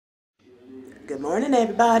Good morning,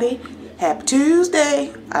 everybody. Happy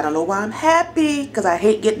Tuesday. I don't know why I'm happy, because I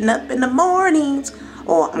hate getting up in the mornings.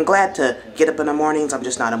 Or I'm glad to get up in the mornings. I'm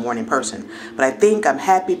just not a morning person. But I think I'm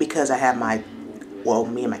happy because I have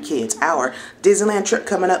me and my kids, our Disneyland trip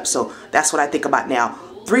coming up. So that's what I think about now.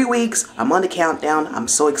 3 weeks. I'm on the countdown. I'm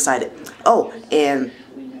so excited. Oh, and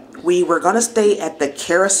we were going to stay at the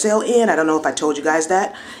Carousel Inn. I don't know if I told you guys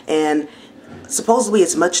that. And supposedly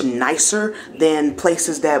it's much nicer than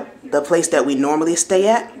the place that we normally stay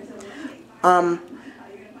at.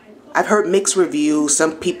 I've heard mixed reviews.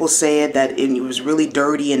 Some people said that it was really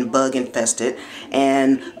dirty and bug infested,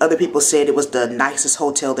 and other people said it was the nicest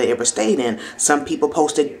hotel they ever stayed in. Some people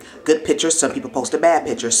posted good pictures, some people posted bad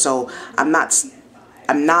pictures. So I'm not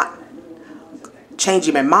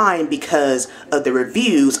changing my mind because of the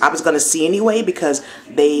reviews. I was going to see anyway because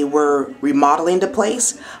they were remodeling the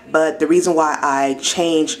place, but the reason why I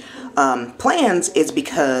changed plans is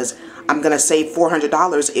because I'm going to save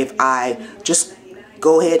 $400 if I just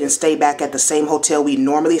go ahead and stay back at the same hotel we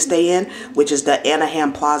normally stay in, which is the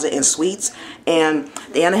Anaheim Plaza and Suites. And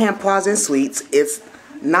the Anaheim Plaza and Suites is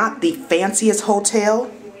not the fanciest hotel.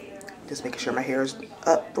 Just making sure my hair is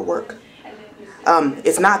up for work.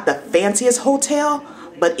 It's not the fanciest hotel,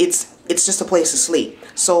 but it's just a place to sleep.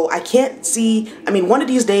 So I can't see, I mean, one of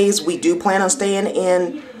these days we do plan on staying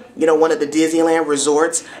in, you know, one of the Disneyland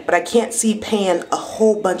resorts, but I can't see paying a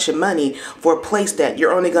whole bunch of money for a place that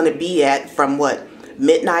you're only going to be at from what,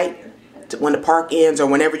 midnight to when the park ends, or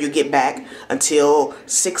whenever you get back, until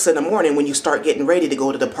 6 in the morning when you start getting ready to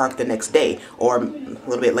go to the park the next day, or a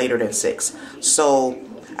little bit later than 6. So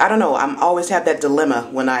I don't know, I'm always have that dilemma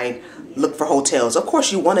when I look for hotels. Of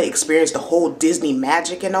course you want to experience the whole Disney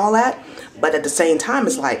magic and all that, but at the same time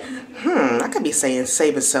it's like, I could be saving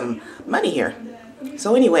some money here.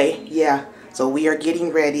 So anyway, yeah, so we are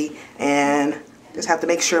getting ready and just have to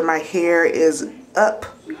make sure my hair is up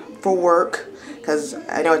for work, because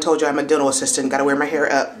I know I told you I'm a dental assistant, gotta wear my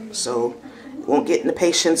hair up so it won't get in the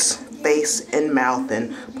patient's face and mouth,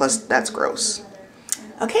 and plus that's gross.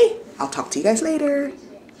 Okay, I'll talk to you guys later.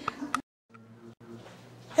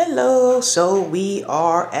 Hello, so we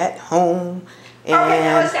are at home and okay,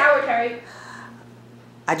 now it's shower time.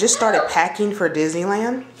 I just started packing for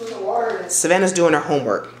Disneyland. Savannah's doing her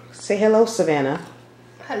homework. Say hello, Savannah.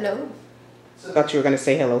 Hello. I thought you were going to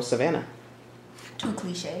say hello, Savannah. Too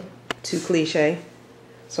cliche. Too cliche.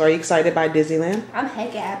 So are you excited by Disneyland? I'm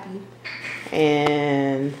heck happy.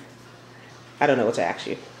 And I don't know what to ask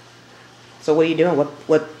you. So what are you doing?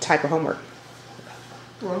 What type of homework?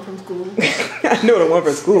 The one from school. I know the one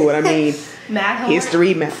from school, but I mean math homework?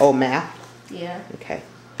 History, math. Oh, math? Yeah. Okay.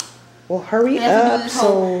 Well, hurry we have up. to do this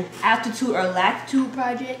whole aptitude or latitude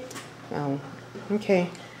project. Oh, okay.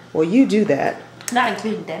 Well, you do that. Not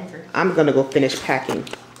including Denver. I'm going to go finish packing.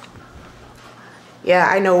 Yeah,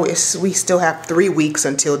 I know we still have 3 weeks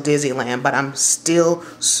until Disneyland, but I'm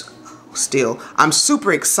I'm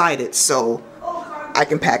super excited, so I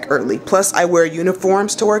can pack early. Plus, I wear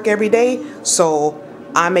uniforms to work every day, so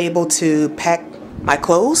I'm able to pack my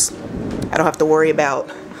clothes. I don't have to worry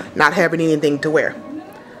about not having anything to wear.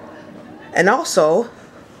 And also,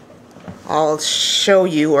 I'll show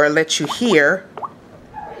you or let you hear.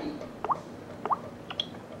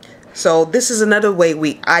 So this is another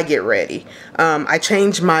way I get ready. I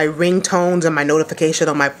change my ringtones and my notification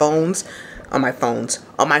on my phone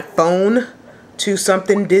to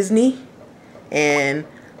something Disney. And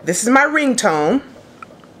this is my ringtone.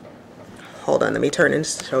 Hold on, let me turn and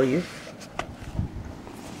show you.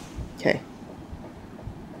 Okay.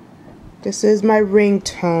 This is my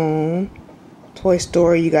ringtone. Toy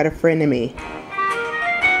Story, you got a friend in me.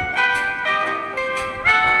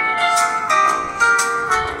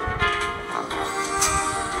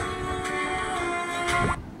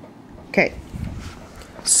 Okay.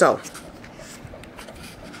 So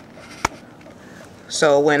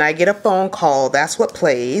when I get a phone call, that's what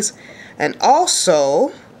plays. And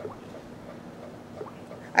also,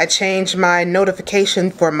 I changed my notification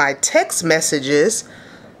for my text messages.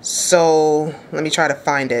 So let me try to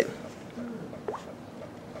find it.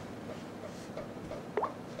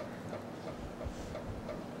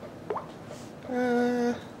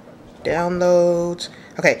 Downloads.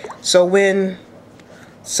 Okay, so when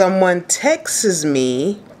someone texts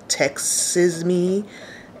me,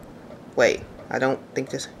 wait, I don't think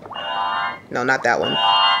this, no, not that one.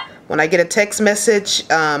 When I get a text message,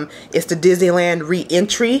 it's the Disneyland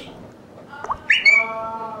re-entry.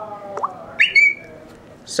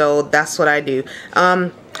 So that's what I do. I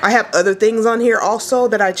have other things on here also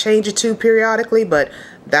that I change it to periodically, but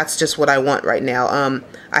that's just what I want right now.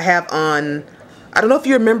 I have on, I don't know if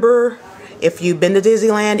you remember if you've been to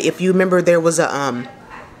Disneyland, if you remember, there was a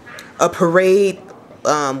parade,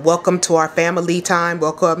 welcome to our family time,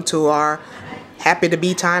 welcome to our happy to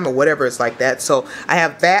be time, or whatever it's like that. So I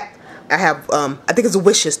have that. I have I think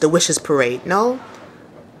it's the Wishes parade. No,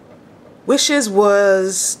 Wishes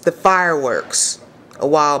was the fireworks a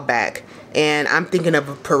while back, and I'm thinking of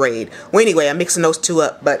a parade. Well, anyway, I'm mixing those two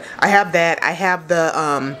up, but I have that. I have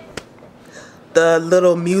the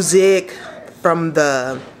little music from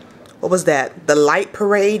the, what was that? The light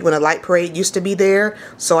parade, when the light parade used to be there.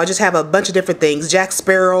 So I just have a bunch of different things. Jack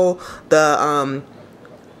Sparrow, the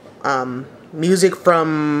music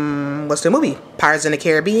from, what's the movie? Pirates in the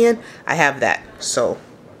Caribbean. I have that. So,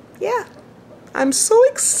 yeah. I'm so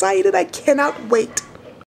excited. I cannot wait.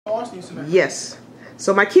 Yes.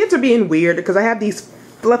 So my kids are being weird because I have these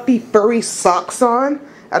fluffy, furry socks on.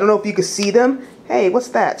 I don't know if you can see them. Hey, what's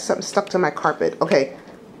that? Something stuck to my carpet. Okay.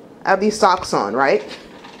 I have these socks on, right?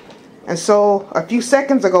 And so a few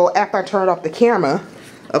seconds ago, after I turned off the camera,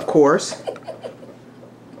 of course,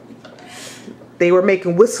 they were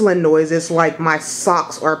making whistling noises like my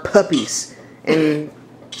socks are puppies. And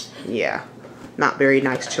yeah, not very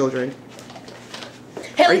nice children.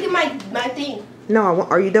 Hey, look at my thing. No,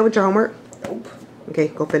 are you done with your homework? Nope. Okay,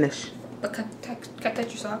 go finish. But can I touch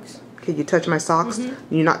your socks? Can you touch my socks?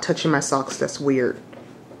 You're not touching my socks. That's weird.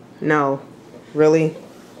 No. Really?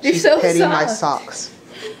 You're She's so petting soft. my socks.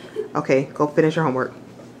 Okay, go finish your homework.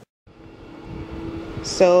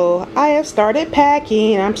 So I have started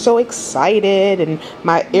packing. I'm so excited, and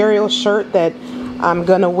my Ariel shirt that I'm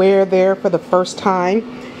gonna wear there for the first time.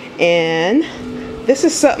 And this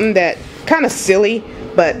is something that kind of silly,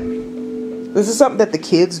 but this is something that the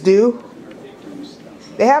kids do.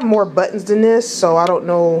 They have more buttons than this, so I don't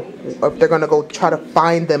know if they're gonna go try to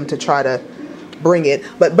find them to try to bring it.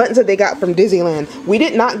 But buttons that they got from Disneyland. We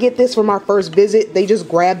did not get this from our first visit. They just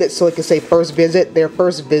grabbed it so it could say first visit. Their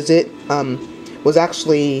first visit was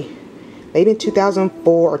actually maybe in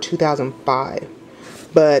 2004 or 2005.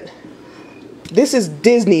 But this is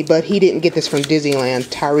Disney, but he didn't get this from Disneyland.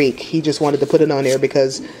 Tyreek, he just wanted to put it on there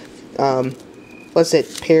because what's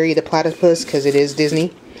it, Perry the Platypus, because it is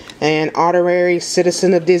Disney. And honorary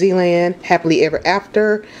citizen of Disneyland, happily ever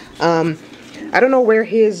after. I don't know where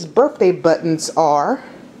his birthday buttons are.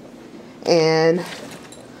 And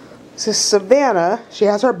this is Savannah. She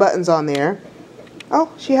has her buttons on there. Oh,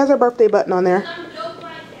 she has her birthday button on there.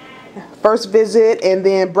 First visit, and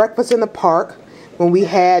then breakfast in the park. When we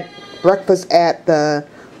had breakfast at the,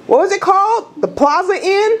 what was it called? The Plaza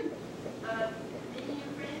Inn?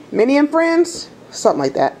 Minnie and Friends? Something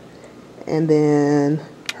like that. And then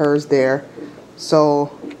hers there.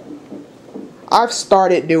 So I've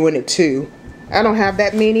started doing it too. I don't have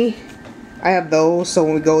that many. I have those, so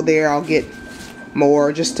when we go there I'll get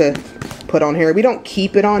more just to put on here. We don't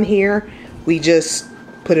keep it on here. We just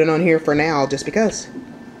put it on here for now just because.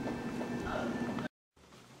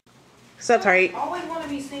 What's up, Tyreek? Always want to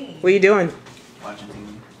be seen. What are you doing? Watching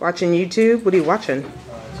TV. Watching YouTube? What are you watching?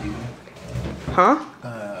 TV. Huh?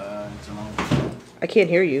 It's a long. I can't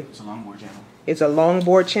hear you. It's a longboard channel. It's a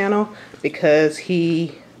longboard channel because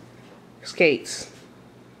he skates,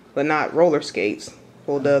 but not roller skates.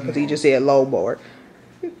 Well, because he just said lowboard.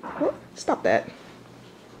 Stop that.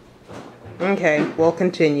 Okay, we'll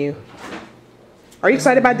continue. Are you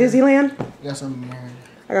excited about Disneyland? You got something in your hair?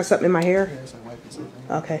 I got something in my hair. Yeah, it's like wiping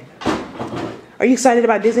something. Okay. Are you excited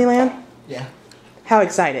about Disneyland? Yeah. How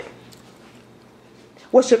excited?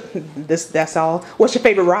 What's your that's all. What's your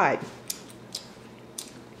favorite ride?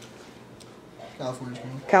 California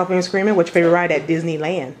Screaming. California Screaming. What's your favorite ride at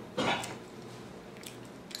Disneyland?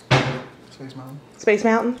 Space Mountain. Space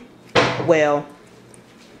Mountain? Well,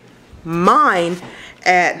 mine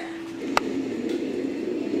at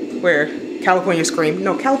where? California Scream.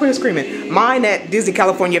 No, California Screaming. Mine at Disney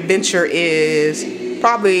California Adventure is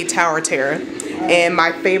probably Tower of Terror. And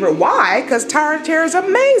my favorite, why? Because Tower of Terror is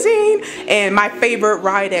amazing. And my favorite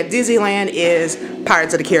ride at Disneyland is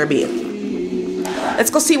Pirates of the Caribbean. Let's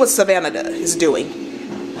go see what Savannah is doing.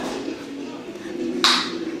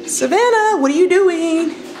 Savannah, what are you doing?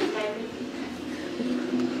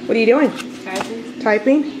 What are you doing? Typing?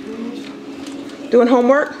 Typing? Doing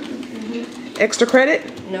homework? Extra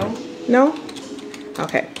credit? No. No?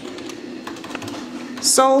 Okay.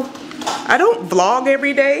 So, I don't vlog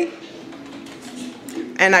every day.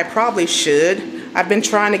 And I probably should. I've been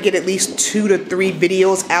trying to get at least 2 to 3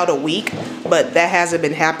 videos out a week, but that hasn't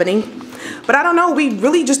been happening. But I don't know, we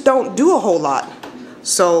really just don't do a whole lot.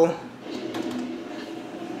 So,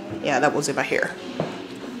 yeah, that was in my hair.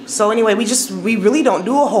 So anyway, we really don't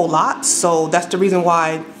do a whole lot. So that's the reason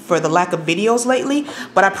why, for the lack of videos lately.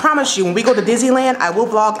 But I promise you, when we go to Disneyland, I will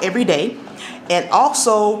vlog every day. And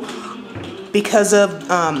also, because of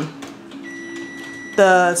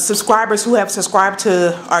the subscribers who have subscribed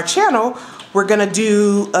to our channel, we're gonna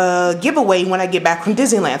do a giveaway when I get back from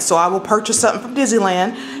Disneyland. So I will purchase something from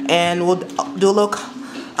Disneyland and we'll do a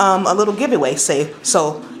little giveaway.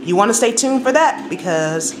 So you want to stay tuned for that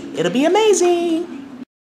because it'll be amazing.